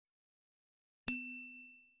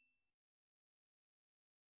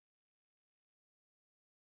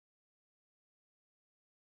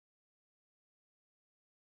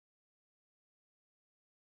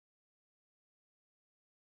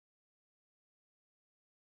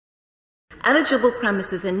Eligible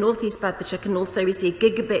premises in North East Bedfordshire can also receive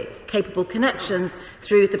gigabit-capable connections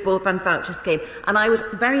through the broadband voucher scheme. And I would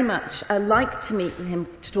very much like to meet with him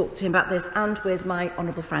to talk to him about this, and with my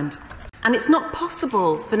honourable friend. And it's not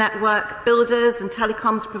possible for network builders and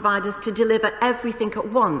telecoms providers to deliver everything at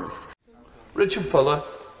once. Richard Fuller.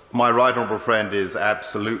 My right honourable friend is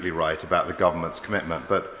absolutely right about the government's commitment,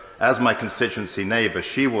 but as my constituency neighbour,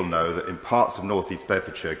 she will know that in parts of North East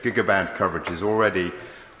Bedfordshire, gigaband coverage is already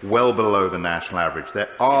well below the national average. There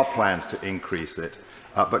are plans to increase it,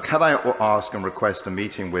 but can I ask and request a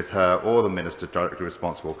meeting with her or the Minister directly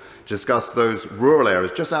responsible to discuss those rural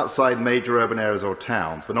areas just outside major urban areas or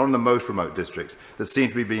towns, but not in the most remote districts, that seem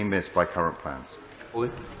to be being missed by current plans?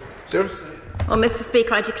 Serious? Well, Mr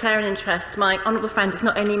Speaker, I declare an interest. My honourable friend is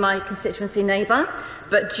not only my constituency neighbour,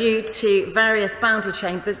 but due to various boundary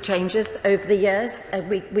changes over the years,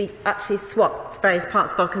 we actually swapped various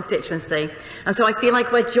parts of our constituency. And so I feel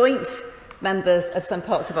like we're joint members of some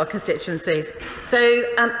parts of our constituencies. So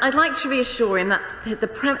I'd like to reassure him that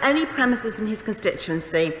any premises in his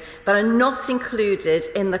constituency that are not included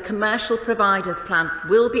in the commercial providers plan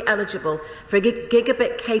will be eligible for a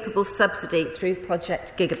gigabit-capable subsidy through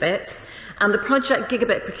Project Gigabit. And the Project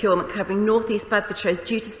Gigabit procurement covering North East Bedfordshire is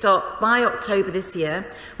due to start by October this year,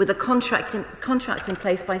 with a contract in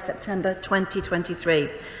place by September 2023.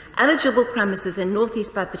 Eligible premises in North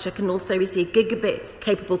East Bedfordshire can also receive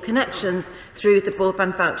gigabit-capable connections through the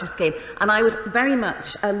broadband voucher scheme. And I would very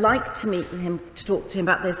much like to meet with him to talk to him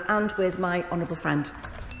about this, and with my honourable friend.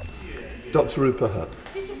 Dr Rupert Hutt.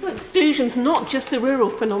 Exclusion's not just a rural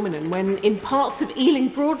phenomenon when in parts of Ealing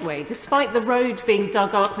Broadway, despite the road being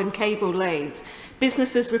dug up and cable laid,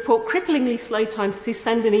 businesses report cripplingly slow times to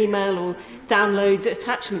send an email or download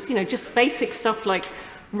attachments, just basic stuff like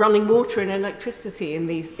running water and electricity in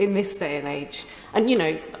this day and age. And,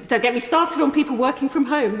 don't get me started on people working from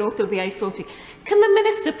home north of the A40. Can the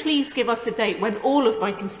Minister please give us a date when all of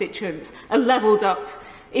my constituents are levelled up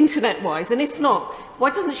internet-wise? And if not, why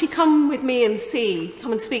doesn't she come with me and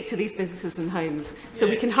come and speak to these businesses and homes so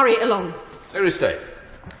we can hurry it along? Seriously.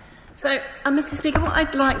 So, Mr Speaker, what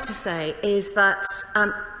I'd like to say is that,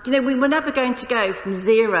 we were never going to go from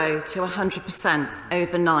 0 to 100%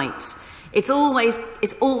 overnight. It's always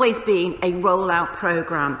been a rollout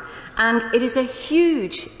programme, and it is a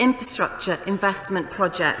huge infrastructure investment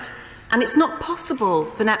project. And it's not possible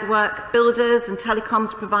for network builders and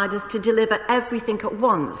telecoms providers to deliver everything at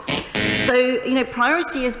once. So,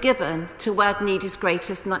 priority is given to where the need is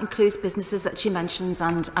greatest, and that includes businesses that she mentions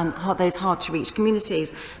and those hard-to-reach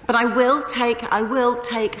communities. But I will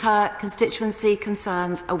take her constituency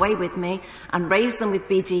concerns away with me and raise them with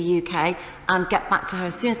BD UK and get back to her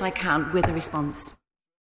as soon as I can with a response.